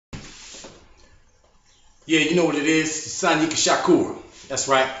Yeah, you know what it is. Sanyika Shakur. That's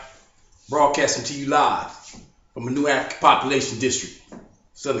right. Broadcasting to you live from a new African population district,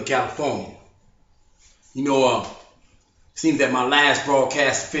 Southern California. You know, seems that my last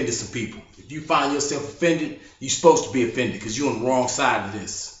broadcast offended some people. If you find yourself offended, you're supposed to be offended because you're on the wrong side of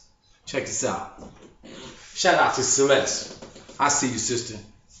this. Check this out. Shout out to Celeste. I see you, sister.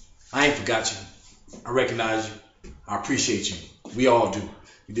 I ain't forgot you. I recognize you. I appreciate you. We all do.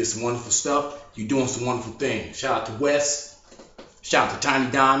 You did some wonderful stuff. You're doing some wonderful things. Shout out to Wes. Shout out to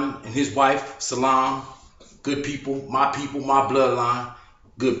Tiny Diamond and his wife, Salam. Good people, my bloodline.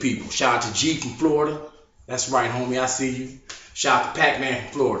 Good people. Shout out to G from Florida. That's right, homie. I see you. Shout out to Pac-Man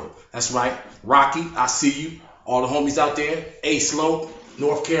from Florida. That's right. Rocky, I see you. All the homies out there. A Slope,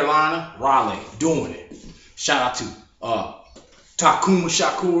 North Carolina, Raleigh, doing it. Shout out to Takuma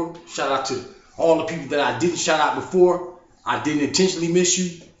Shakur. Shout out to all the people that I didn't shout out before. I didn't intentionally miss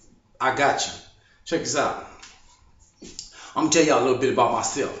you. I got you. Check this out. I'm gonna tell y'all a little bit about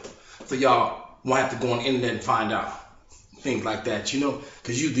myself, so y'all won't have to go on the internet and find out things like that, you know,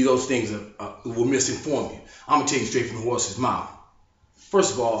 because usually those things will misinform you. I'm gonna tell you straight from the horse's mouth.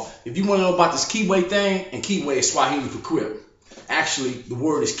 First of all, if you want to know about this Kiwe thing, and Kiwe is Swahili for crip. Actually, the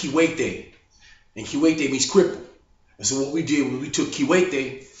word is Kiwete, and Kiwete means cripple. And so what we did was we took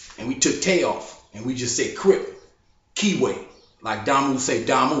Kiwete and we took Te off, and we just said crip, Kiwe, like Damu say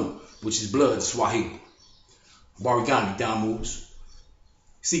Damu, which is blood in Swahili. Barigami Damus.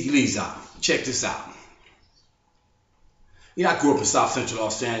 Sikiliza. Check this out. You know, I grew up in South Central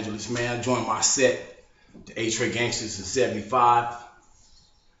Los Angeles, man. I joined my set, the A-Tray Gangsters, in '75.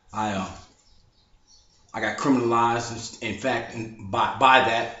 I got criminalized. In fact, by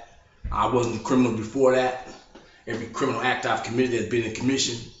that, I wasn't a criminal before that. Every criminal act I've committed has been in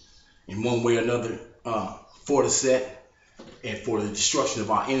commission in one way or another for the set and for the destruction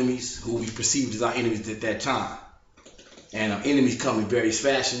of our enemies, who we perceived as our enemies at that time. And enemies come in various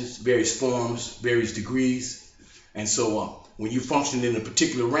fashions, various forms, various degrees. And so when you function in a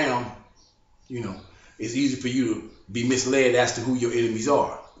particular realm, you know, it's easy for you to be misled as to who your enemies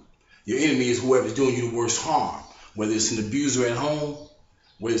are. Your enemy is whoever's doing you the worst harm, whether it's an abuser at home,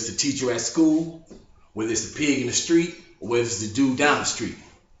 whether it's the teacher at school, whether it's the pig in the street, or whether it's the dude down the street,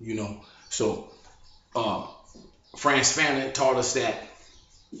 you know. So Franz Fanon taught us that,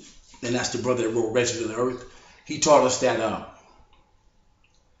 and that's the brother that wrote Wretched of the Earth. He taught us that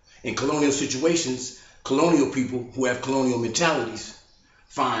in colonial situations, colonial people who have colonial mentalities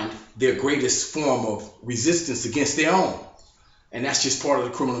find their greatest form of resistance against their own. And that's just part of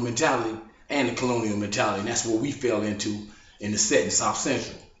the criminal mentality and the colonial mentality. And that's what we fell into in the set in South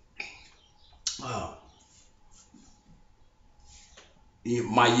Central.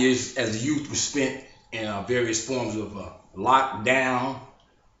 My years as a youth were spent in various forms of lockdown,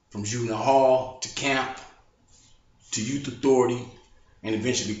 from juvenile hall to camp, to youth authority, and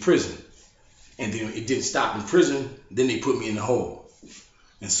eventually prison. And then it didn't stop in prison, then they put me in the hole.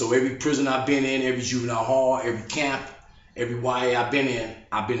 And so every prison I've been in, every juvenile hall, every camp, every YA I've been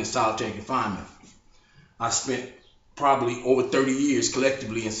in solitary confinement. I spent probably over 30 years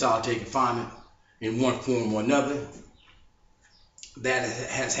collectively in solitary confinement in one form or another. That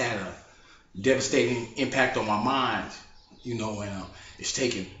has had a devastating impact on my mind, you know, and it's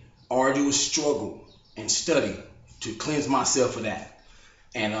taken arduous struggle and study to cleanse myself of that.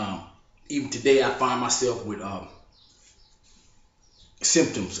 And even today I find myself with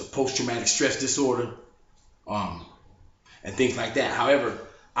symptoms of post-traumatic stress disorder and things like that. However,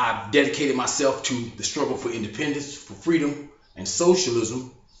 I've dedicated myself to the struggle for independence, for freedom, and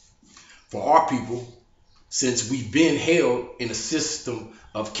socialism for our people since we've been held in a system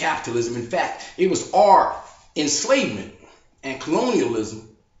of capitalism. In fact, it was our enslavement and colonialism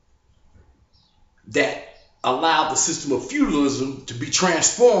that allowed the system of feudalism to be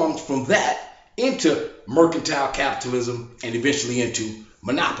transformed from that into mercantile capitalism and eventually into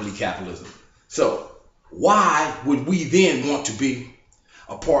monopoly capitalism. So why would we then want to be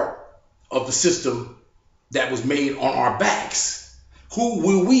a part of the system that was made on our backs? Who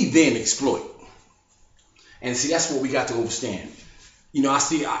will we then exploit? And see, that's what we got to understand. You know,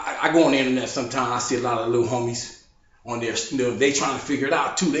 I go on the internet sometimes, I see a lot of little homies on there, you know, they trying to figure it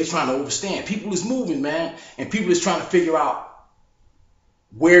out too. They trying to understand. People is moving, man, and people is trying to figure out,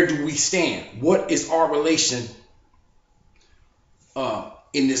 where do we stand? What is our relation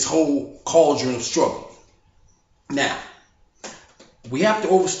in this whole cauldron of struggle? Now, we have to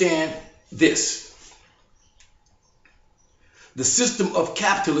understand this. The system of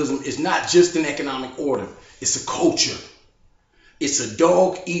capitalism is not just an economic order. It's a culture. It's a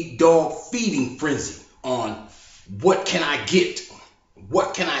dog-eat-dog feeding frenzy on what can I get?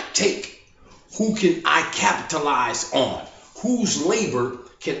 What can I take? Who can I capitalize on? Whose labor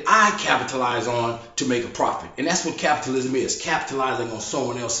can I capitalize on to make a profit? And that's what capitalism is, capitalizing on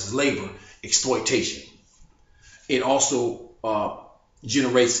someone else's labor, exploitation. It also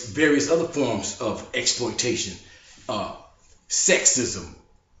generates various other forms of exploitation, sexism.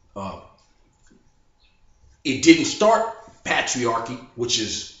 It didn't start patriarchy, which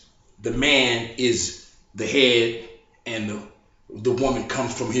is the man is the head and the woman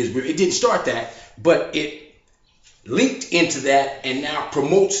comes from his rear. It didn't start that, but it linked into that and now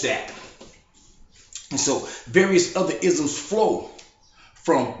promotes that. And so various other isms flow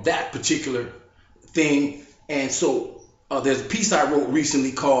from that particular thing. And so there's a piece I wrote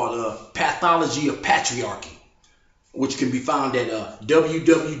recently called Pathology of Patriarchy, which can be found at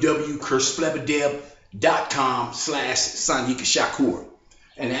www.kursplevedeb.com/Sanyika Shakur.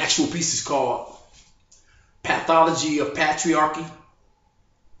 And the actual piece is called Pathology of Patriarchy.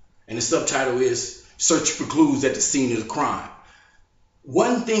 And the subtitle is Search for Clues at the Scene of the Crime.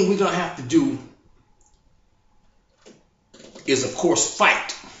 One thing we're going to have to do is, of course,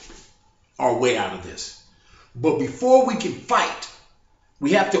 fight our way out of this. But before we can fight,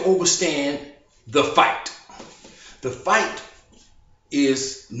 we have to understand the fight. The fight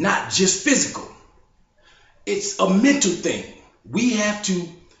is not just physical. It's a mental thing. We have to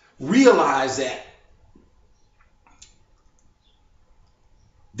realize that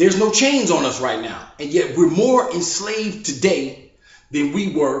there's no chains on us right now. And yet we're more enslaved today than we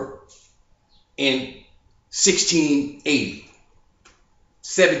were in 1680,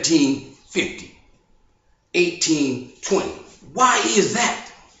 1750, 1820. Why is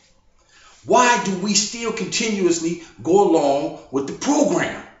that? Why do we still continuously go along with the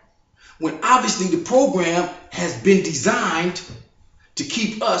program when obviously the program has been designed to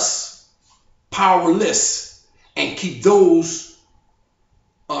keep us powerless and keep those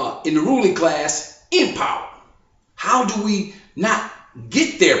in the ruling class in power? How do we not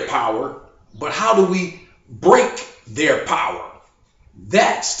get their power, but how do we break their power?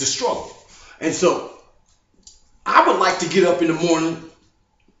 That's the struggle. And so I would like to get up in the morning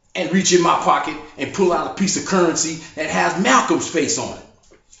and reach in my pocket and pull out a piece of currency that has Malcolm's face on it,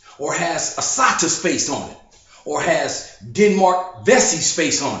 or has Asata's face on it, or has Denmark Vesey's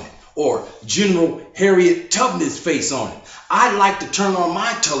face on it, or General Harriet Tubman's face on it. I like to turn on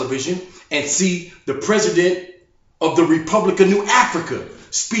my television and see the president of the Republic of New Africa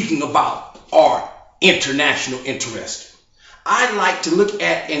speaking about our international interest. I like to look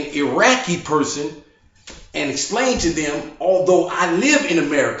at an Iraqi person and explain to them, although I live in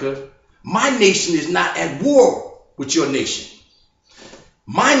America, my nation is not at war with your nation.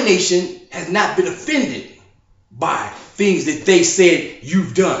 My nation has not been offended by things that they said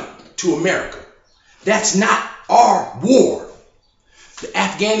you've done to America. That's not our war. The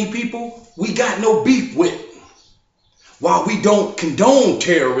Afghani people, we got no beef with. While we don't condone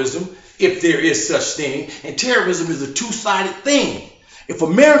terrorism, if there is such thing, and terrorism is a two-sided thing. If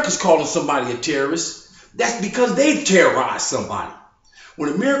America's calling somebody a terrorist, that's because they've terrorized somebody. When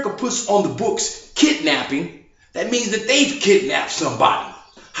America puts on the books kidnapping, that means that they've kidnapped somebody.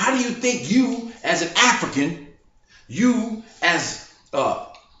 How do you think you, as an African, you as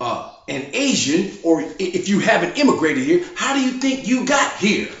an Asian, or if you haven't immigrated here, how do you think you got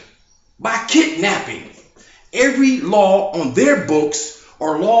here? By kidnapping. Every law on their books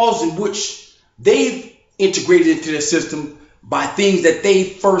are laws in which they've integrated into their system by things that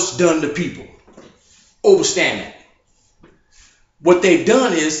they've first done to people. Understand that. What they've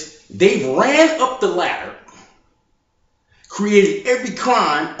done is they've ran up the ladder, created every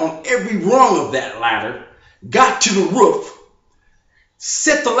crime on every rung of that ladder, got to the roof,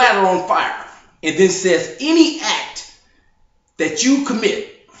 set the ladder on fire, and then says any act that you commit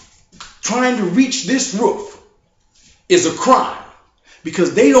trying to reach this roof is a crime,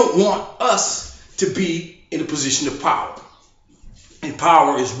 because they don't want us to be in a position of power. And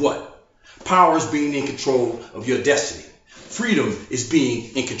power is what? Power is being in control of your destiny. Freedom is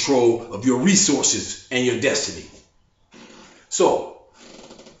being in control of your resources and your destiny. So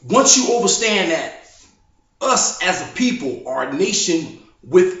once you understand that us as a people are a nation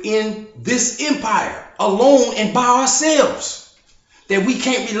within this empire, alone and by ourselves, that we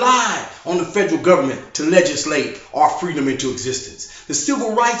can't rely on the federal government to legislate our freedom into existence. The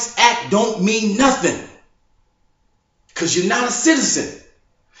Civil Rights Act don't mean nothing, because you're not a citizen.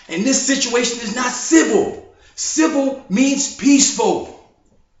 And this situation is not civil. Civil means peaceful.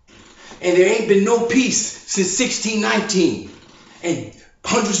 And there ain't been no peace since 1619. And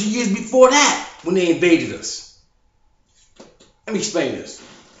hundreds of years before that, when they invaded us. Let me explain this.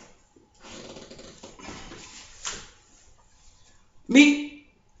 Me,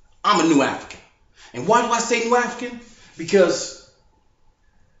 I'm a new African. And why do I say New African? Because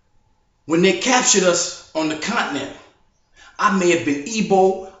when they captured us on the continent, I may have been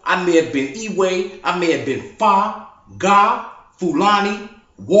Igbo, I may have been Iwe, I may have been Fa, Ga, Fulani,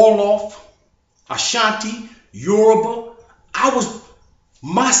 Wolof, Ashanti, Yoruba. I was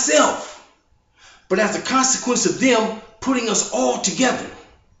myself. But as a consequence of them putting us all together,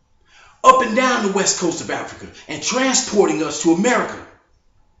 up and down the west coast of Africa, and transporting us to America,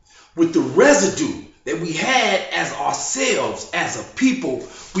 with the residue that we had as ourselves, as a people,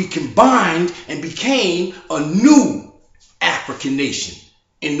 we combined and became a new African nation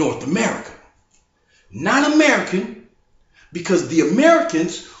in North America. Not American, because the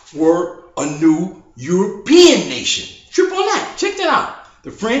Americans were a new European nation. Trip on that. Check that out.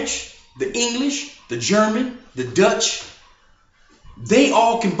 The French, the English, the German, the Dutch, they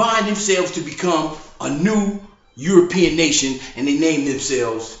all combined themselves to become a new European nation, and they named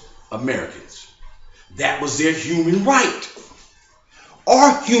themselves Americans. That was their human right.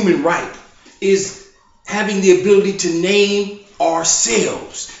 Our human right is having the ability to name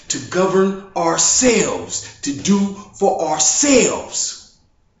ourselves, to govern ourselves, to do for ourselves.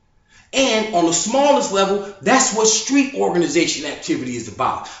 And on the smallest level, that's what street organization activity is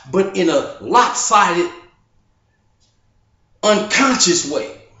about. But in a lopsided, unconscious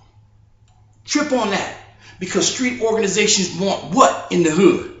way. Trip on that. Because street organizations want what in the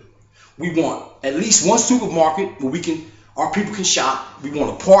hood? We want at least one supermarket where our people can shop. We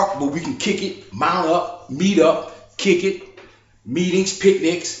want a park where we can kick it, mount up, meet up, kick it, meetings,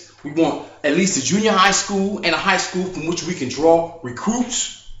 picnics. We want at least a junior high school and a high school from which we can draw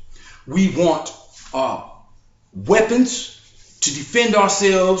recruits. We want weapons to defend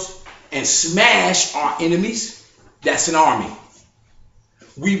ourselves and smash our enemies. That's an army.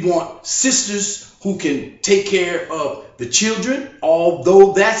 We want sisters who can take care of the children,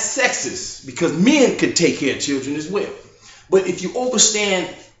 although that's sexist, because men can take care of children as well. But if you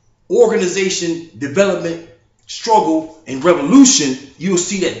understand organization, development, struggle, and revolution, you'll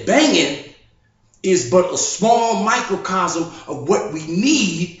see that banging is but a small microcosm of what we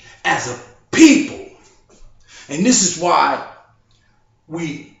need as a people. And this is why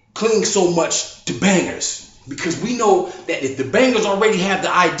we cling so much to bangers, because we know that if the bangers already have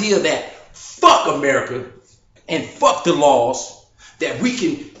the idea that fuck America and fuck the laws, that we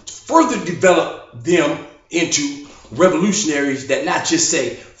can further develop them into revolutionaries that not just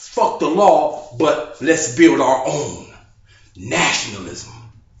say fuck the law, but let's build our own nationalism.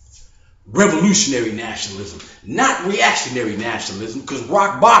 Revolutionary nationalism, not reactionary nationalism, because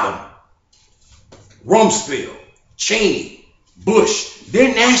rock bottom, Rumsfeld, Cheney, Bush,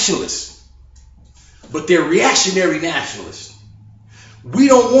 they're nationalists, but they're reactionary nationalists. We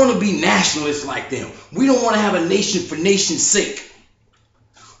don't want to be nationalists like them. We don't want to have a nation for nation's sake.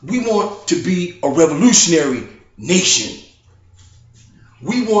 We want to be a revolutionary nation.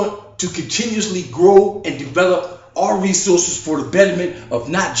 We want to continuously grow and develop our resources for the betterment of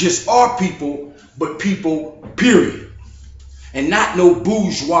not just our people, but people, period. And not no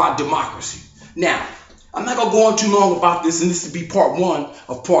bourgeois democracy. Now, I'm not going to go on too long about this, and this will be part 1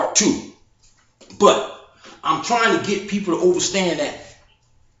 of part 2. But I'm trying to get people to understand that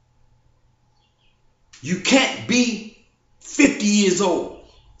you can't be 50 years old,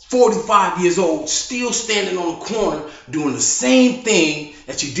 45 years old, still standing on the corner doing the same thing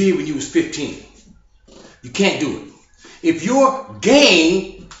that you did when you was 15. You can't do it. If your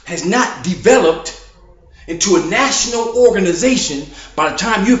gang has not developed into a national organization by the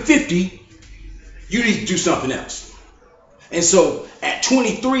time you're 50, you need to do something else. And so at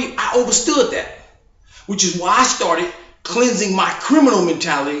 23, I understood that, which is why I started cleansing my criminal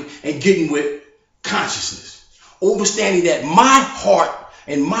mentality and getting with consciousness. Understanding that my heart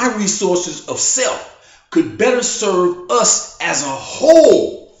and my resources of self could better serve us as a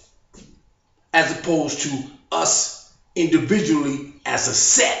whole, as opposed to us individually as a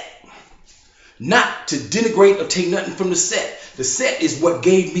set. Not to denigrate or take nothing from the set. The set is what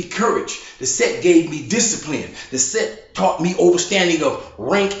gave me courage. The set gave me discipline. The set taught me understanding of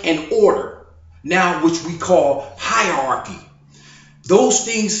rank and order, now which we call hierarchy. Those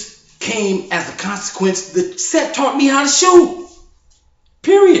things came as a consequence. The set taught me how to shoot.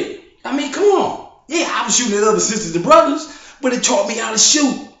 Period. I mean, come on. Yeah, I was shooting at other sisters and brothers, but it taught me how to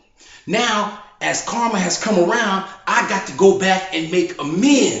shoot. Now, as karma has come around, I got to go back and make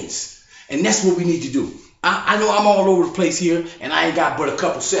amends. And that's what we need to do. I know I'm all over the place here, and I ain't got but a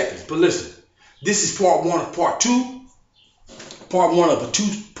couple seconds. But listen, this is part 1 of part 2. Part 1 of a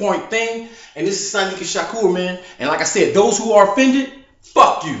 2-point thing. And this is Sanika Shakur, man. And like I said, those who are offended,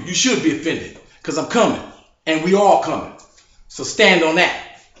 fuck you. You should be offended. Because I'm coming. And we all coming. So stand on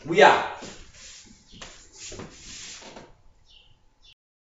that. We out.